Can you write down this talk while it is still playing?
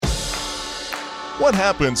What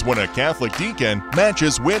happens when a Catholic deacon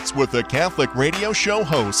matches wits with a Catholic radio show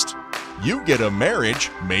host? You get a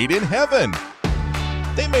marriage made in heaven.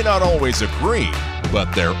 They may not always agree, but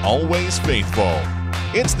they're always faithful.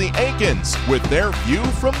 It's the Aikens with their View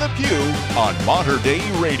from the Pew on Mater Dei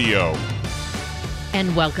Radio.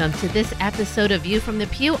 And welcome to this episode of View from the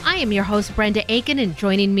Pew. I am your host, Brenda Aiken, and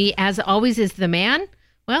joining me as always is the man,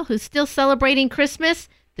 well, who's still celebrating Christmas,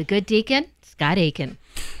 the good deacon, Scott Aiken.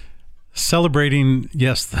 Celebrating,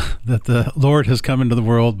 yes, that the Lord has come into the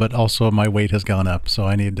world, but also my weight has gone up, so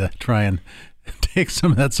I need to try and take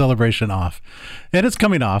some of that celebration off. And it's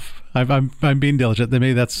coming off. I'm being diligent.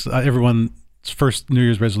 Maybe that's everyone's first New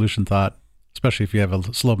Year's resolution thought, especially if you have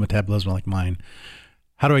a slow metabolism like mine.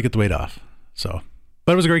 How do I get the weight off?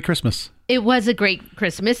 But it was a great Christmas. It was a great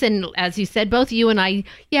Christmas. And as you said, both you and I,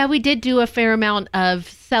 we did do a fair amount of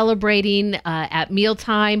celebrating at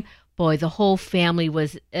mealtime. Boy, the whole family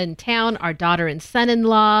was in town. Our daughter and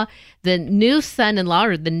son-in-law, the new son-in-law,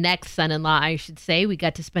 or the next son-in-law, I should say. We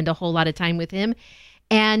got to spend a whole lot of time with him.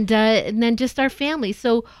 And then just our family.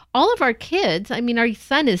 So all of our kids, our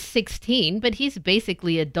son is 16, but he's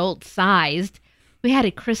basically adult-sized. We had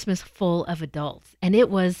a Christmas full of adults, and it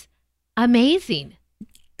was amazing.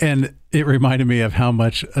 And it reminded me of how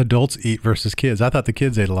much adults eat versus kids. I thought the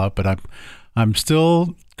kids ate a lot, but I'm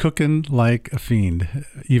still cooking like a fiend.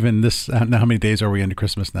 Even this, now how many days are we into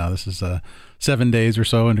Christmas now? This is 7 days or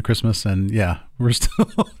so into Christmas, and we're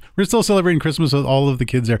still celebrating Christmas with all of the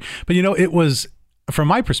kids there. But it was, from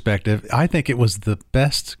my perspective, I think it was the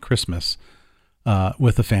best Christmas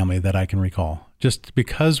with the family that I can recall. Just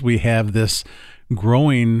because we have this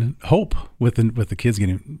growing hope with the kids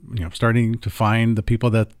getting, starting to find the people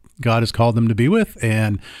that God has called them to be with,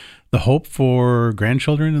 and the hope for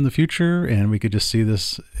grandchildren in the future, and we could just see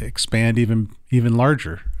this expand even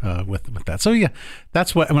larger with that. So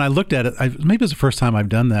that's what, when I looked at it, maybe it was the first time I've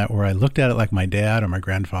done that, where I looked at it like my dad or my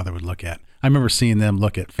grandfather would look at. I remember seeing them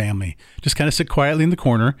look at family, just kind of sit quietly in the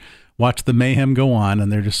corner, watch the mayhem go on,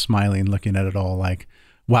 and they're just smiling, looking at it all like,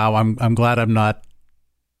 wow, I'm glad I'm not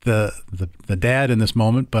the dad in this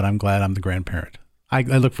moment, but I'm glad I'm the grandparent. I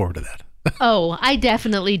look forward to that. Oh, I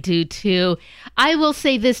definitely do too. I will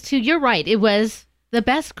say this too. You're right. It was the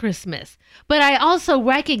best Christmas. But I also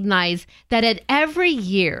recognize that at every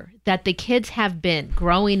year that the kids have been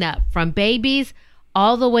growing up, from babies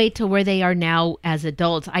all the way to where they are now as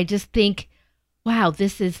adults, I just think, wow,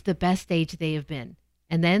 this is the best age they have been.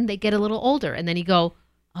 And then they get a little older, and then you go,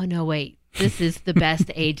 oh no, wait, this is the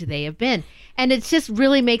best age they have been. And it just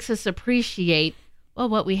really makes us appreciate, well,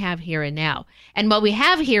 what we have here and now. And what we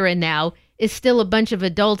have here and now is still a bunch of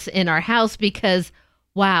adults in our house because,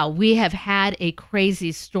 wow, we have had a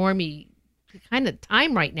crazy stormy kind of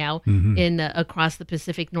time right now in across the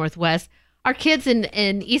Pacific Northwest. Our kids in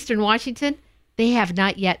Eastern Washington, they have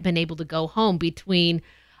not yet been able to go home between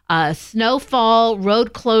snowfall,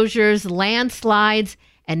 road closures, landslides,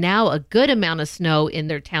 and now a good amount of snow in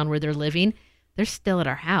their town where they're living. They're still at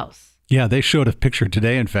our house. Yeah, they showed a picture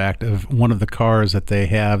today, in fact, of one of the cars that they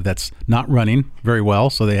have that's not running very well,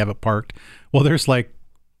 so they have it parked. Well, there's like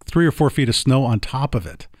 3 or 4 feet of snow on top of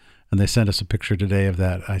it, and they sent us a picture today of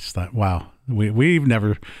that. I just thought, wow, we've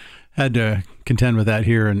never had to contend with that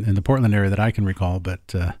here in the Portland area that I can recall,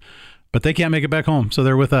 but they can't make it back home, so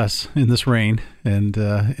they're with us in this rain and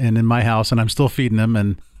in my house, and I'm still feeding them,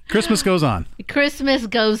 and Christmas goes on. Christmas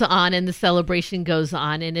goes on, and the celebration goes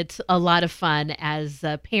on, and it's a lot of fun as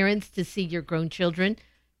parents to see your grown children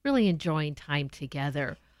really enjoying time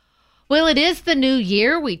together. Well, it is the new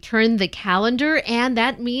year. We turn the calendar, and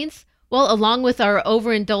that means, well, along with our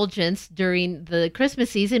overindulgence during the Christmas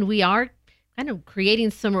season, we are kind of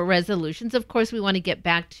creating some resolutions. Of course, we want to get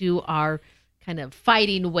back to our kind of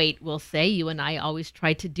fighting weight, we'll say. You and I always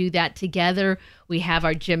try to do that together. We have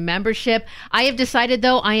our gym membership. I have decided,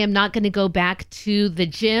 though, I am not going to go back to the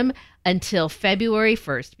gym until February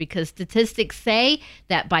 1st, because statistics say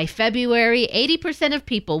that by February, 80% of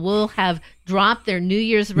people will have dropped their New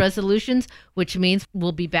Year's resolutions, which means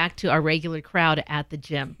we'll be back to our regular crowd at the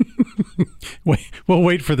gym. We'll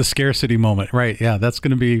wait for the scarcity moment. Right. Yeah, that's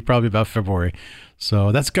going to be probably about February.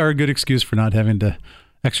 So that's our good excuse for not having to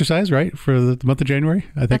exercise, right, for the month of January.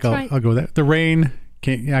 I think I'll go there. The rain,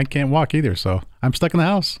 I can't walk either, so I'm stuck in the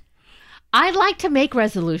house. I like to make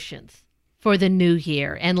resolutions for the new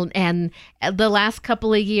year, and the last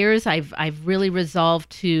couple of years, I've really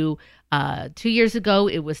resolved to. 2 years ago,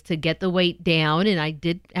 it was to get the weight down, and I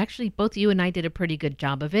did actually. Both you and I did a pretty good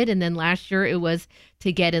job of it. And then last year, it was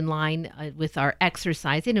to get in line with our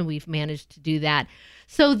exercising, and we've managed to do that.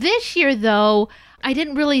 So this year, though, I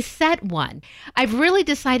didn't really set one. I've really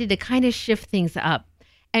decided to kind of shift things up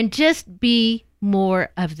and just be more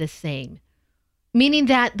of the same. Meaning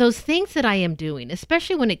that those things that I am doing,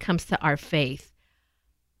 especially when it comes to our faith,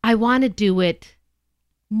 I want to do it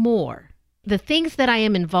more. The things that I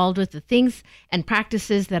am involved with, the things and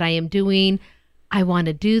practices that I am doing, I want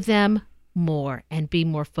to do them more and be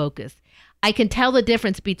more focused. I can tell the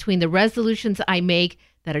difference between the resolutions I make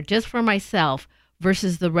that are just for myself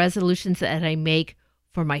versus the resolutions that I make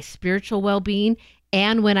for my spiritual well-being.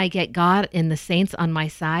 And when I get God and the saints on my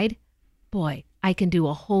side, boy, I can do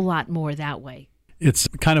a whole lot more that way. It's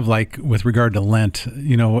kind of like with regard to Lent,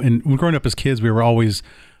 and when growing up as kids, we were always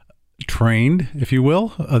trained, if you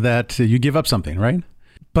will, that you give up something, right?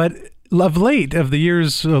 But of late, of the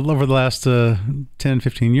years, over the last 10,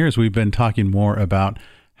 15 years, we've been talking more about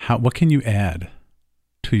what can you add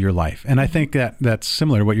to your life? And I think that that's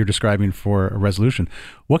similar to what you're describing for a resolution.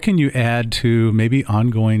 What can you add to maybe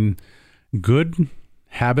ongoing good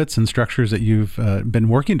habits and structures that you've been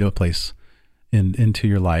working to place into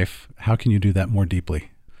your life? How can you do that more deeply?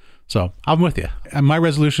 So I'm with you. And my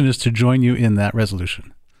resolution is to join you in that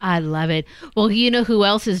resolution. I love it. Well, you know who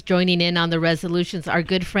else is joining in on the resolutions? Our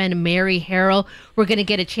good friend, Mary Harrell. We're going to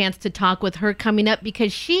get a chance to talk with her coming up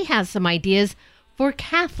because she has some ideas for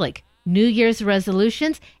Catholic New Year's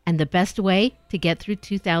resolutions and the best way to get through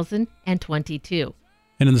 2022.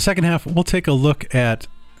 And in the second half, we'll take a look at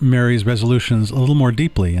Mary's resolutions a little more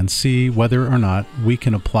deeply and see whether or not we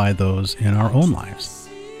can apply those in our own lives.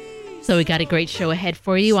 So we got a great show ahead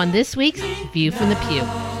for you on this week's View from the Pew.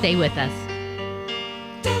 Stay with us.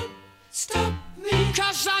 Don't stop me,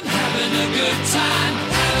 'cause I'm having a good time,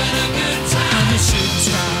 I'm a shooting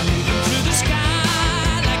star leaping through the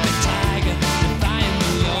sky like a tiger, defying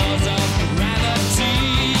the laws of gravity.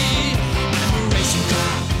 I'm a racing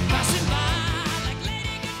car passing by like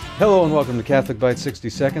Lady Gaga. Hello and welcome to Catholic Bites 60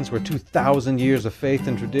 Seconds, where 2,000 years of faith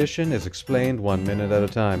and tradition is explained 1 minute at a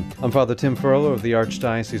time. I'm Father Tim Furlow of the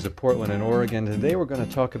Archdiocese of Portland and Oregon. Today we're going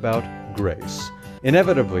to talk about grace.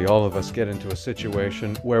 Inevitably, all of us get into a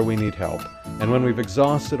situation where we need help. And when we've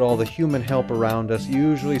exhausted all the human help around us,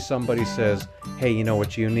 usually somebody says, hey, you know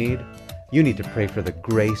what you need? You need to pray for the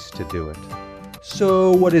grace to do it.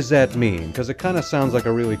 So what does that mean? Because it kind of sounds like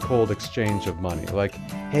a really cold exchange of money. Like,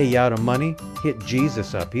 hey, you out of money? Hit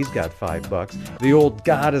Jesus up. He's got $5. The old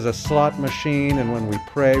God is a slot machine, and when we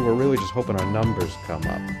pray, we're really just hoping our numbers come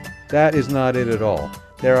up. That is not it at all.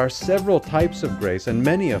 There are several types of grace and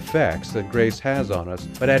many effects that grace has on us,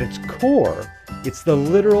 but at its core, it's the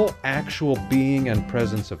literal, actual being and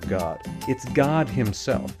presence of God. It's God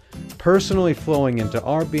Himself, personally flowing into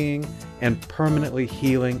our being and permanently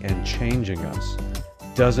healing and changing us.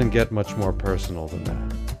 Doesn't get much more personal than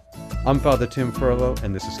that. I'm Father Tim Furlow,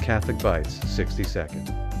 and this is Catholic Bites 60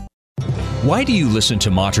 Seconds. Why do you listen to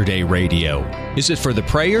Mater Dei Radio? Is it for the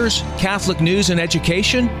prayers, Catholic news and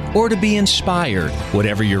education, or to be inspired?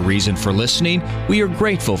 Whatever your reason for listening, we are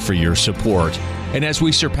grateful for your support. And as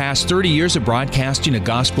we surpass 30 years of broadcasting a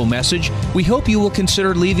gospel message, we hope you will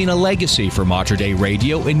consider leaving a legacy for Mater Dei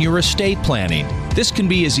Radio in your estate planning. This can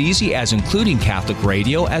be as easy as including Catholic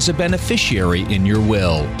Radio as a beneficiary in your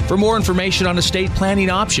will. For more information on estate planning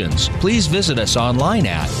options, please visit us online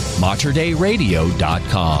at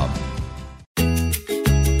materdeiradio.com.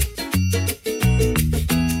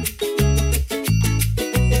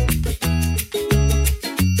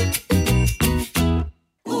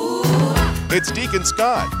 It's Deacon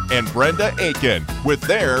Scott and Brenda Aiken with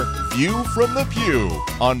their View from the Pew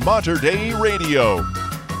on Mater Dei Radio.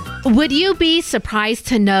 Would you be surprised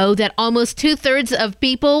to know that almost 2/3 of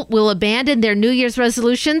people will abandon their New Year's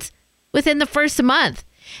resolutions within the first month?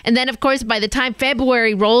 And then, of course, by the time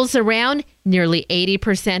February rolls around, nearly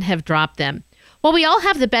 80% have dropped them. Well, we all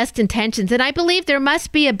have the best intentions, and I believe there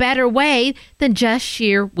must be a better way than just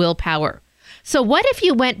sheer willpower. So what if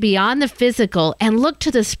you went beyond the physical and looked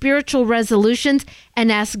to the spiritual resolutions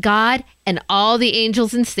and asked God and all the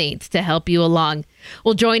angels and saints to help you along?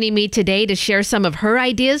 Well, joining me today to share some of her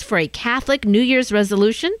ideas for a Catholic New Year's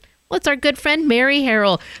resolution, well, it's our good friend Mary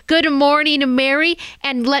Harrell. Good morning, Mary,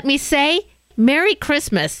 and let me say, Merry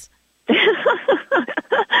Christmas.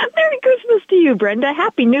 Merry Christmas to you, Brenda.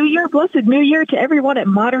 Happy New Year. Blessed New Year to everyone at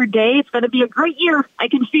Mater Dei. It's going to be a great year. I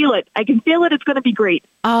can feel it. It's going to be great.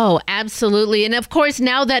 Oh, absolutely. And of course,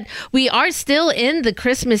 now that we are still in the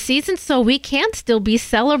Christmas season, so we can still be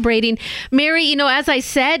celebrating. Mary, as I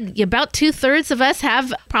said, about 2/3 of us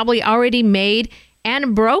have probably already made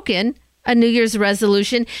and broken a New Year's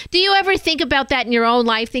resolution. Do you ever think about that in your own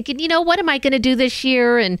life, thinking, what am I going to do this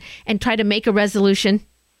year and try to make a resolution?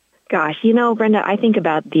 Gosh, Brenda, I think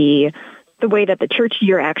about the the way that the church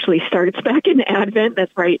year actually starts back in Advent.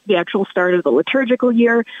 That's right, the actual start of the liturgical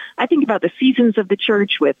year. I think about the seasons of the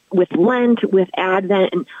church with Lent, with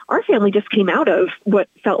Advent, and our family just came out of what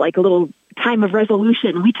felt like a little time of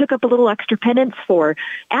resolution. We took up a little extra penance for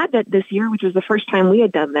Advent this year, which was the first time we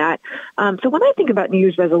had done that. So when I think about New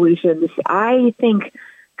Year's resolutions, I think,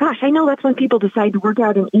 gosh, I know that's when people decide to work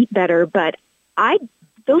out and eat better, but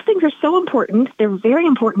those things are so important. They're very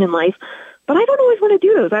important in life. But I don't always want to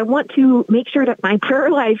do those. I want to make sure that my prayer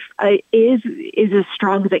life is as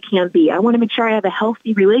strong as it can be. I want to make sure I have a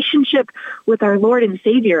healthy relationship with our Lord and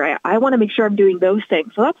Savior. I want to make sure I'm doing those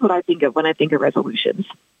things. So that's what I think of when I think of resolutions.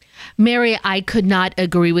 Mary, I could not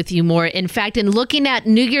agree with you more. In fact, in looking at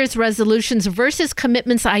New Year's resolutions versus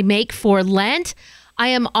commitments I make for Lent, I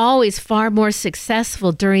am always far more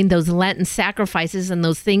successful during those Lenten sacrifices and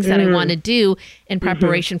those things that I want to do in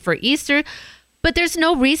preparation for Easter. But there's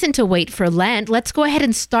no reason to wait for Lent. Let's go ahead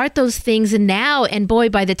and start those things now. And boy,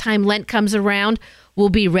 by the time Lent comes around, we'll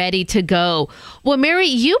be ready to go. Well, Mary,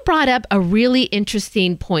 you brought up a really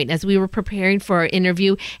interesting point as we were preparing for our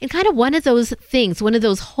interview, and kind of one of those things, one of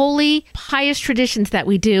those holy, pious traditions that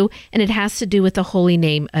we do, and it has to do with the holy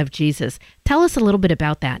name of Jesus. Tell us a little bit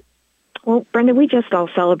about that. Well, Brenda, we just all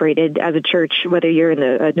celebrated as a church, whether you're in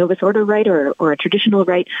the Novus Ordo rite or a traditional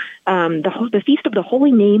rite, the Feast of the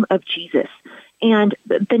Holy Name of Jesus. And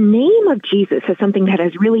the name of Jesus is something that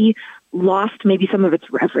has really lost maybe some of its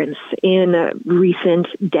reverence in recent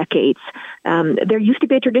decades. There used to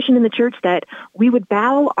be a tradition in the church that we would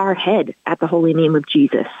bow our head at the holy name of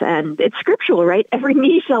Jesus. And it's scriptural, right? Every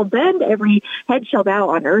knee shall bend, every head shall bow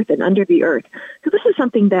on earth and under the earth. So this is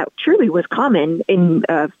something that truly was common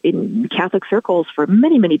in Catholic circles for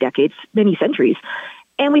many, many decades, many centuries.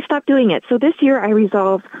 And we stopped doing it. So this year I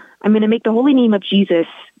resolved I'm going to make the holy name of Jesus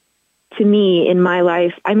to me in my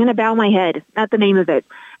life. I'm going to bow my head at the name of it.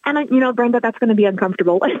 And, Brenda, that's going to be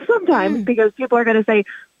uncomfortable sometimes because people are going to say,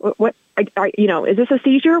 what, is this a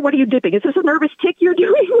seizure? What are you dipping? Is this a nervous tick you're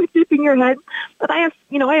doing with dipping your head? But I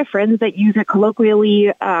have friends that use it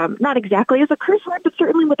colloquially, not exactly as a curse word, but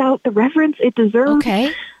certainly without the reverence it deserves.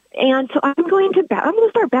 Okay. And so I'm going to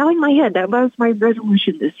start bowing my head. That was my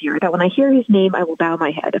resolution this year, that when I hear his name, I will bow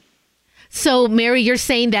my head. So, Mary, you're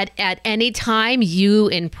saying that at any time you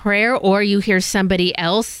in prayer or you hear somebody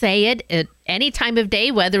else say it at any time of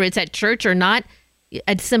day, whether it's at church or not,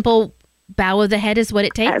 a simple bow of the head is what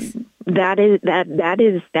it takes? That is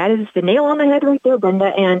the nail on the head right there,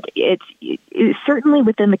 Brenda. And it's certainly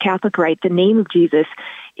within the Catholic rite, the name of Jesus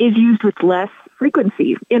is used with less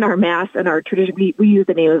frequency in our Mass and our tradition. We use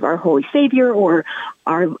the name of our Holy Savior or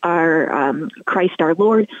our Christ our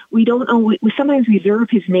Lord. We sometimes reserve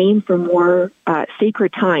his name for more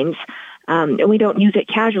sacred times, and we don't use it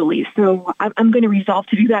casually. So I'm going to resolve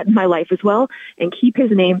to do that in my life as well and keep his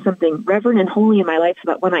name something reverent and holy in my life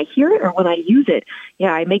so that when I hear it or when I use it,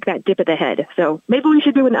 I make that dip of the head. So maybe we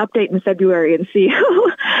should do an update in February and see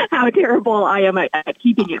how terrible I am at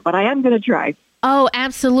keeping it, but I am going to try. Oh,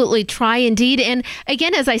 absolutely. Try indeed. And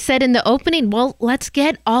again, as I said in the opening, well, let's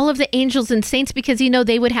get all of the angels and saints because,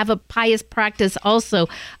 they would have a pious practice also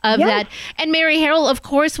of that. And Mary Harrell, of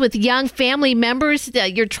course, with young family members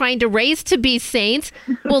that you're trying to raise to be saints,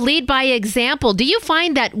 will lead by example. Do you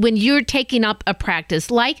find that when you're taking up a practice,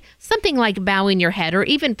 like something like bowing your head or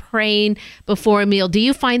even praying before a meal, do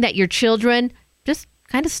you find that your children just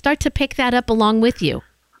kind of start to pick that up along with you?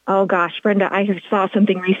 Oh, gosh, Brenda, I saw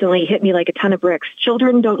something recently hit me like a ton of bricks.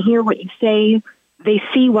 Children don't hear what you say. They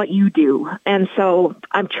see what you do. And so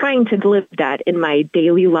I'm trying to live that in my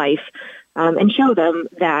daily life and show them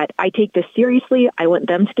that I take this seriously. I want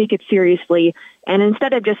them to take it seriously. And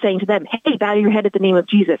instead of just saying to them, hey, bow your head at the name of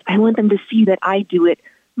Jesus, I want them to see that I do it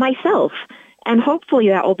myself. And hopefully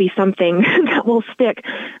that will be something that will stick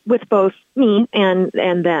with both me and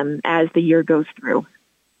them as the year goes through.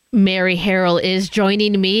 Mary Harrell is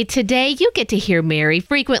joining me today. You get to hear Mary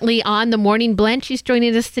frequently on the Morning Blend. She's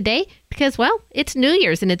joining us today because, well, it's New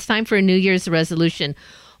Year's and it's time for a New Year's resolution.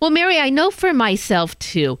 Well, Mary, I know for myself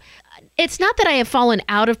too, it's not that I have fallen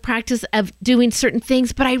out of practice of doing certain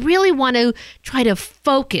things, but I really want to try to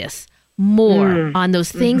focus more on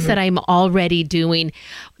those things that I'm already doing.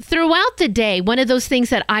 Throughout the day, one of those things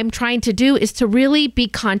that I'm trying to do is to really be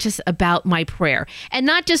conscious about my prayer. And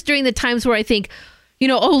not just during the times where I think,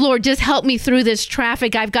 oh, Lord, just help me through this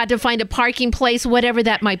traffic. I've got to find a parking place, whatever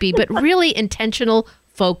that might be, but really intentional,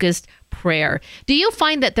 focused prayer. Do you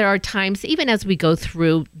find that there are times, even as we go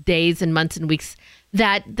through days and months and weeks,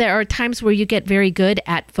 that there are times where you get very good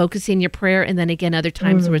at focusing your prayer, and then again, other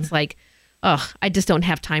times where it's like, oh, I just don't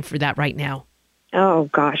have time for that right now? Oh,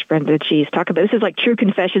 gosh, Brenda, geez, this is like true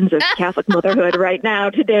confessions of Catholic motherhood right now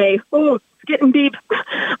today. Oh, getting deep.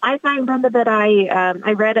 I find, Brenda, that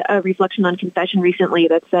I read a reflection on confession recently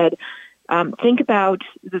that said, think about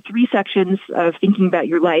the 3 sections of thinking about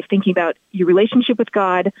your life, thinking about your relationship with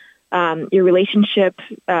God, your relationship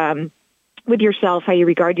with yourself, how you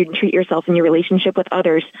regard and treat yourself, and your relationship with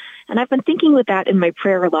others. And I've been thinking with that in my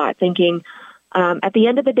prayer a lot, thinking, at the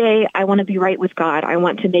end of the day, I want to be right with God. I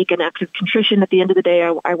want to make an act of contrition at the end of the day.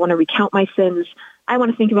 I want to recount my sins. I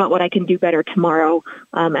want to think about what I can do better tomorrow.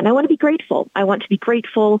 And I want to be grateful. I want to be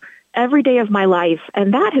grateful every day of my life.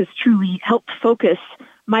 And that has truly helped focus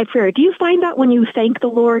my prayer. Do you find that when you thank the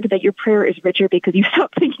Lord that your prayer is richer because you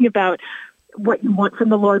stop thinking about what you want from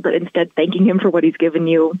the Lord, but instead thanking him for what he's given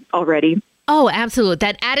you already? Oh, absolutely.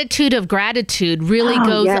 That attitude of gratitude really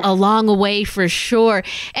goes a long way for sure.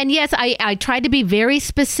 And yes, I try to be very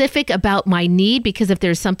specific about my need, because if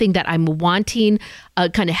there's something that I'm wanting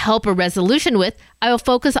kind of help or resolution with, I will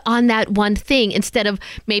focus on that one thing instead of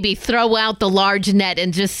maybe throw out the large net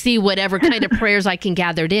and just see whatever kind of prayers I can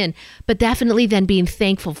gather in. But definitely then being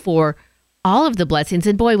thankful for all of the blessings.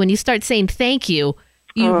 And boy, when you start saying thank you,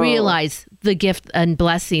 you realize the gift and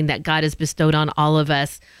blessing that God has bestowed on all of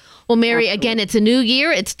us. Well, Mary, again, it's a new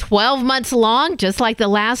year. It's 12 months long, just like the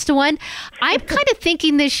last one. I'm kind of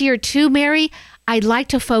thinking this year too, Mary, I'd like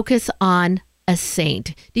to focus on a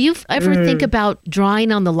saint. Do you ever think about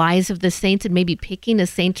drawing on the lives of the saints and maybe picking a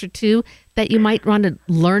saint or two that you might want to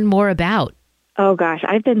learn more about? Oh, gosh,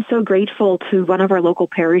 I've been so grateful to one of our local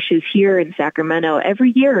parishes here in Sacramento.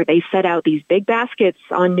 Every year they set out these big baskets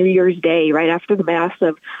on New Year's Day, right after the Mass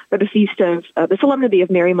for the feast of the Solemnity of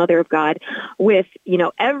Mary, Mother of God, with,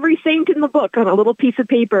 every saint in the book on a little piece of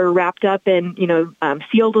paper wrapped up and,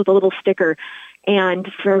 sealed with a little sticker. And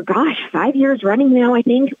for, 5 years running now, I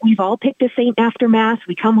think, we've all picked a saint after Mass.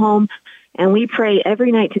 We come home and we pray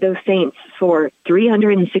every night to those saints for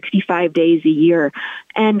 365 days a year.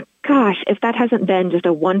 And gosh, if that hasn't been just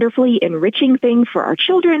a wonderfully enriching thing for our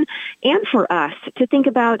children and for us to think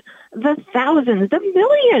about the thousands, the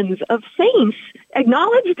millions of saints,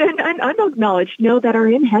 acknowledged and unacknowledged, that are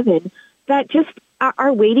in heaven, that just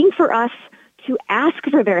are waiting for us to ask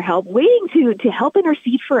for their help, waiting to help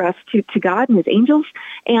intercede for us to God and his angels.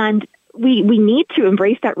 And we need to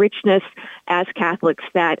embrace that richness as Catholics,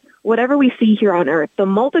 that whatever we see here on earth, the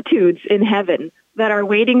multitudes in heaven that are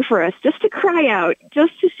waiting for us just to cry out,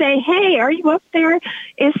 just to say, hey, are you up there,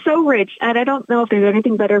 is so rich. And I don't know if there's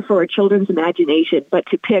anything better for a children's imagination, but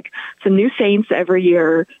to pick some new saints every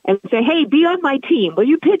year and say, hey, be on my team. Will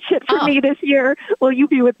you pitch it for me this year? Will you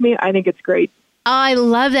be with me? I think it's great. I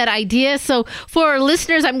love that idea. So for our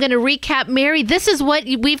listeners, I'm going to recap, Mary. This is what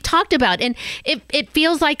we've talked about. And it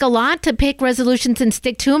feels like a lot to pick resolutions and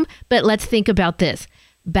stick to them. But let's think about this.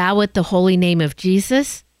 Bow at the holy name of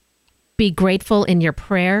Jesus. Be grateful in your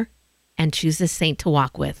prayer. And choose a saint to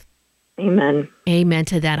walk with. Amen. Amen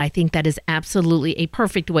to that. I think that is absolutely a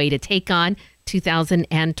perfect way to take on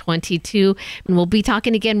 2022. And we'll be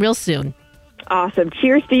talking again real soon. Awesome.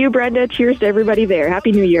 Cheers to you, Brenda. Cheers to everybody there.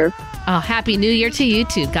 Happy New Year. Oh, Happy New Year to you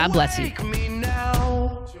too. God bless you. This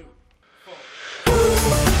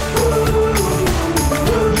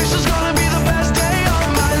is gonna be the best day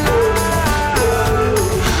of my life.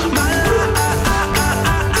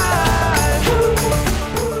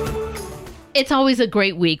 It's always a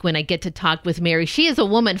great week when I get to talk with Mary. She is a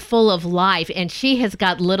woman full of life, and she has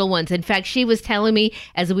got little ones. In fact, she was telling me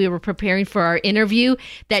as we were preparing for our interview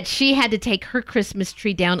that she had to take her Christmas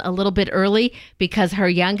tree down a little bit early because her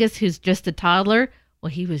youngest, who's just a toddler,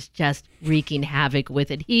 well, he was just wreaking havoc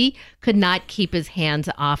with it. He could not keep his hands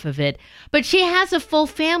off of it. But she has a full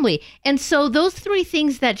family. And so those 3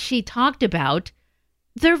 things that she talked about,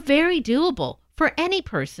 they're very doable for any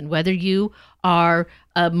person, whether you are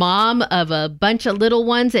a mom of a bunch of little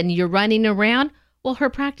ones and you're running around. Well, her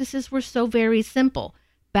practices were so very simple.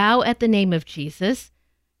 Bow at the name of Jesus,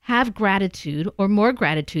 have gratitude or more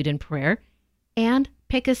gratitude in prayer, and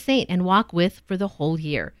pick a saint and walk with for the whole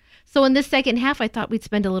year. So in this second half, I thought we'd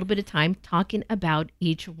spend a little bit of time talking about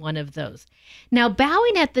each one of those. Now,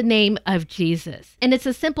 bowing at the name of Jesus, and it's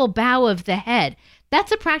a simple bow of the head.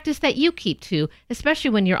 That's a practice that you keep to,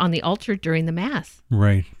 especially when you're on the altar during the Mass.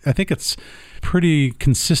 Right. I think it's pretty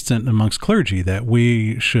consistent amongst clergy that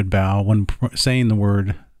we should bow when saying the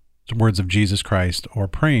words of Jesus Christ or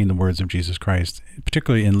praying the words of Jesus Christ,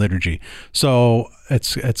 particularly in liturgy. So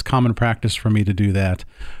it's common practice for me to do that.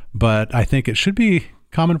 But I think it should be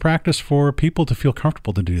common practice for people to feel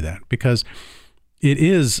comfortable to do that, because it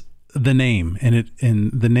is the name, and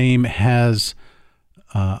the name has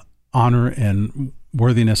honor and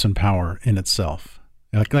worthiness and power in itself.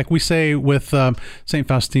 Like we say with St.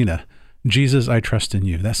 Faustina, Jesus, I trust in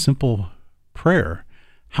you. That simple prayer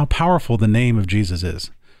how powerful the name of Jesus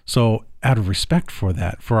is. So out of respect for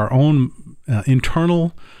that, for our own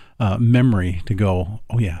internal memory to go,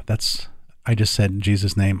 oh yeah, I just said in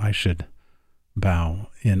Jesus' name, I should bow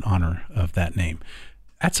in honor of that name.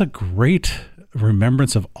 That's a great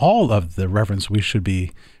remembrance of all of the reverence we should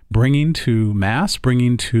be bringing to Mass,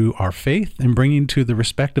 bringing to our faith, and bringing to the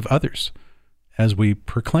respect of others as we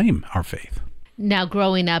proclaim our faith. Now,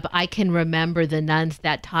 growing up, I can remember the nuns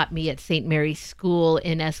that taught me at St. Mary's School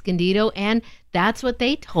in Escondido, and that's what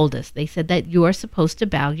they told us. They said that you're supposed to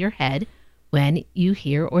bow your head when you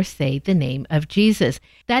hear or say the name of Jesus.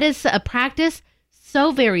 That is a practice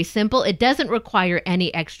so very simple. It doesn't require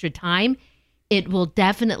any extra time. It will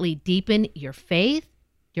definitely deepen your faith,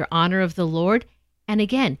 your honor of the Lord. And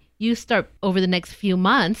again, you start over the next few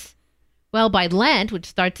months. Well, by Lent, which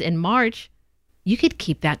starts in March, you could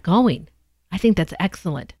keep that going. I think that's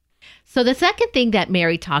excellent. So the second thing that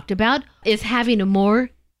Mary talked about is having a more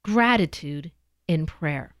gratitude in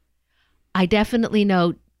prayer. I definitely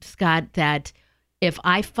know, Scott, that if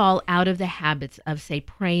I fall out of the habits of, say,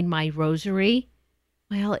 praying my rosary,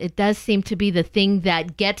 well, it does seem to be the thing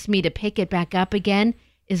that gets me to pick it back up again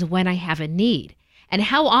is when I have a need. And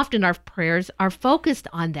how often our prayers are focused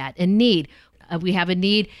on that, a need. We have a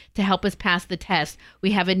need to help us pass the test.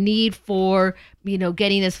 We have a need for,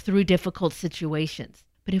 getting us through difficult situations.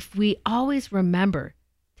 But if we always remember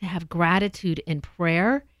to have gratitude in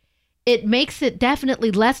prayer, it makes it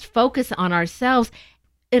definitely less focus on ourselves.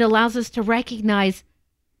 It allows us to recognize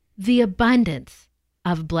the abundance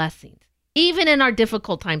of blessings. Even in our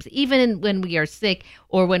difficult times, even when we are sick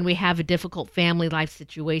or when we have a difficult family life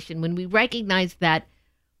situation, when we recognize that,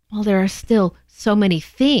 well, there are still so many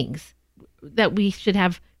things that we should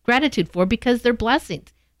have gratitude for because they're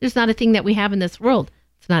blessings. There's not a thing that we have in this world.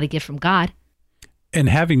 It's not a gift from God. And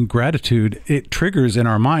having gratitude, it triggers in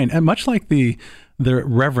our mind, and much like the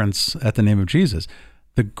reverence at the name of Jesus,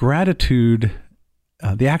 the gratitude,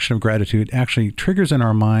 the action of gratitude actually triggers in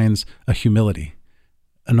our minds a humility,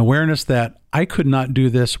 an awareness that I could not do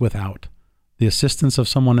this without the assistance of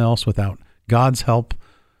someone else, without God's help.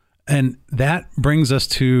 And that brings us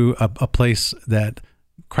to a place that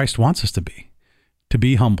Christ wants us to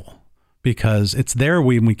be humble, because it's there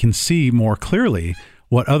we can see more clearly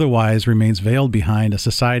what otherwise remains veiled behind a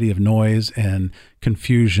society of noise and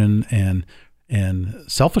confusion and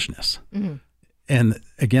selfishness. Mm-hmm. And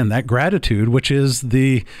again, that gratitude, which is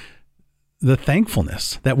the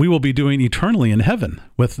thankfulness that we will be doing eternally in heaven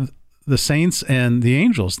with the saints and the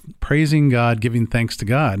angels, praising God, giving thanks to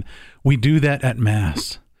God. We do that at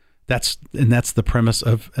Mass. That's the premise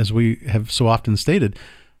of, as we have so often stated,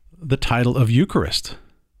 the title of Eucharist,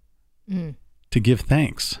 to give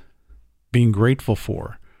thanks, being grateful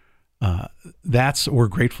for. We're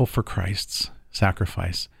grateful for Christ's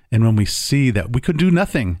sacrifice. And when we see that we could do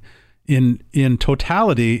nothing in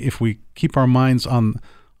totality, if we keep our minds on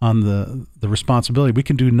the responsibility, we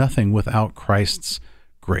can do nothing without Christ's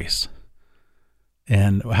grace.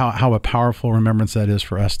 And how a powerful remembrance that is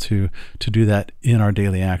for us to do that in our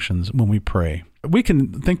daily actions when we pray. We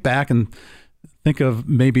can think back and think of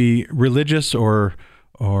maybe religious or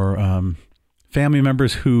family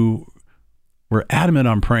members who were adamant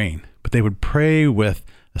on praying, but they would pray with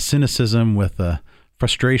a cynicism, with a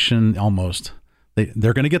frustration almost.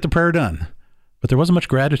 They're going to get the prayer done, but there wasn't much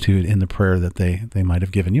gratitude in the prayer that they might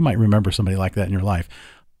have given. You might remember somebody like that in your life.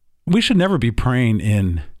 We should never be praying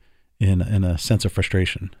in a sense of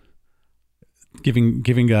frustration.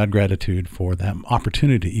 Giving God gratitude for that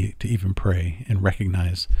opportunity to even pray and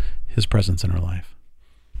recognize His presence in our life.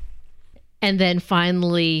 And then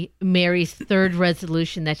finally, Mary's third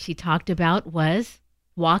resolution that she talked about was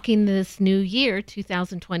walking this new year,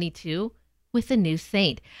 2022, with a new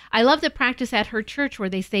saint. I love the practice at her church where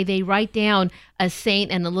they say they write down a saint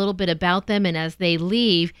and a little bit about them, and as they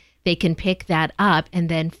leave, they can pick that up, and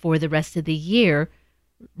then for the rest of the year,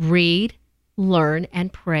 read, learn,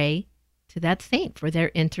 and pray to that saint for their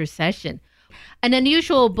intercession. An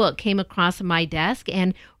unusual book came across my desk,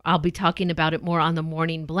 and I'll be talking about it more on the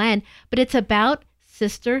Morning Blend, but it's about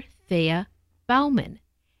Sister Thea Baumann.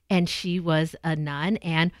 And she was a nun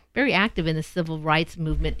and very active in the civil rights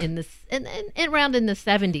movement around in the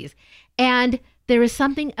 70s. And there is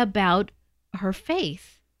something about her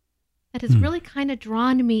faith that has really kind of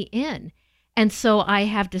drawn me in. And so I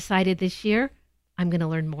have decided this year I'm going to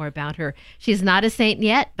learn more about her. She's not a saint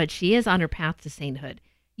yet, but she is on her path to sainthood.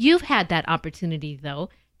 You've had that opportunity, though,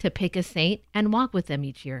 to pick a saint and walk with them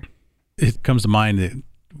each year. It comes to mind that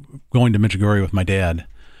going to Medjugorje with my dad.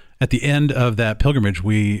 At the end of that pilgrimage,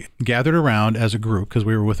 we gathered around as a group, because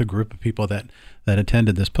we were with a group of people that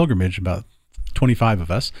attended this pilgrimage, about 25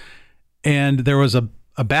 of us. And there was a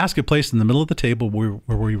a basket placed in the middle of the table where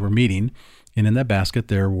we were meeting, and in that basket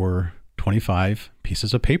there were 25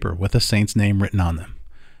 pieces of paper with a saint's name written on them.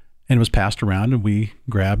 And it was passed around, and we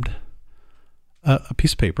grabbed a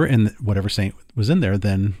piece of paper, and whatever saint was in there,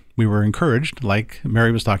 then we were encouraged, like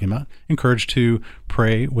Mary was talking about, encouraged to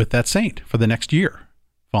pray with that saint for the next year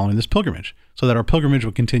following this pilgrimage, so that our pilgrimage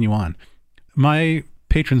would continue on. My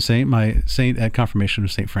patron saint, my saint at confirmation,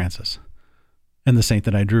 was St. Francis, and the saint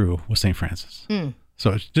that I drew was St. Francis.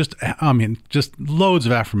 So it's just loads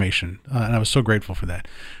of affirmation, and I was so grateful for that.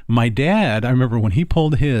 My dad, I remember when he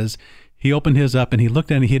pulled his, he opened his up and he looked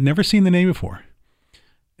at it. He had never seen the name before.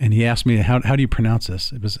 And he asked me, how do you pronounce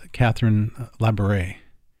this? It was Catherine Labouré.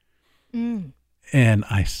 And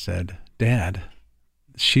I said, Dad,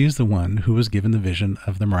 she's the one who was given the vision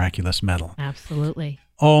of the miraculous medal. Absolutely.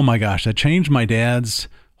 Oh my gosh, that changed my dad's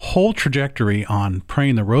whole trajectory on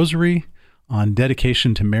praying the rosary, on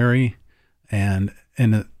dedication to Mary. And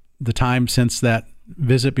in the time since that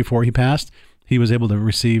visit before he passed, he was able to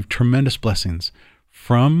receive tremendous blessings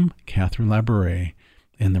from Catherine Labouré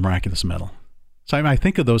in the miraculous medal. So I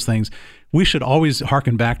think of those things. We should always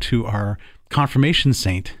hearken back to our confirmation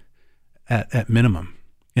saint at minimum.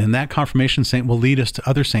 And that confirmation saint will lead us to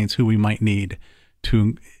other saints who we might need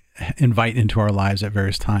to invite into our lives at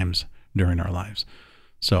various times during our lives.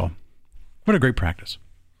 So what a great practice.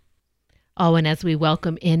 Oh, and as we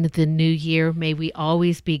welcome in the new year, may we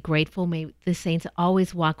always be grateful. May the saints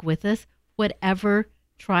always walk with us, whatever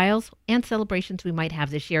trials and celebrations we might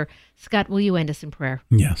have this year. Scott, will you end us in prayer?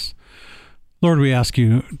 Yes. Lord, we ask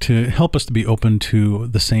you to help us to be open to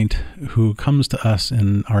the saint who comes to us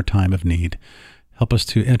in our time of need. Help us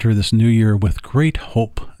to enter this new year with great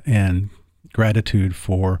hope and gratitude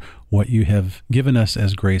for what you have given us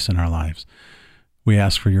as grace in our lives. We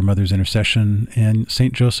ask for your mother's intercession and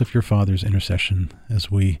St. Joseph, your father's intercession,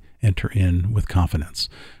 as we enter in with confidence.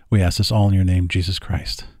 We ask this all in your name, Jesus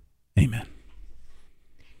Christ. Amen.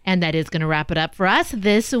 And that is going to wrap it up for us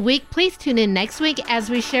this week. Please tune in next week as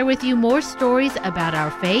we share with you more stories about our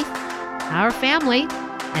faith, our family,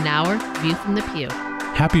 and our View from the Pew.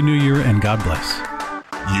 Happy New Year and God bless.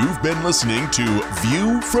 You've been listening to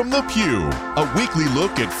View from the Pew, a weekly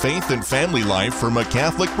look at faith and family life from a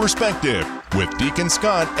Catholic perspective with Deacon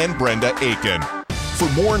Scott and Brenda Aiken. For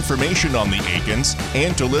more information on the Aikens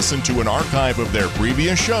and to listen to an archive of their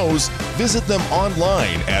previous shows, visit them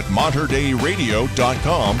online at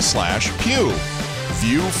materdeiradio.com/pew.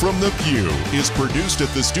 View from the Pew is produced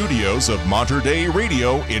at the studios of Mater Dei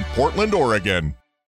Radio in Portland, Oregon.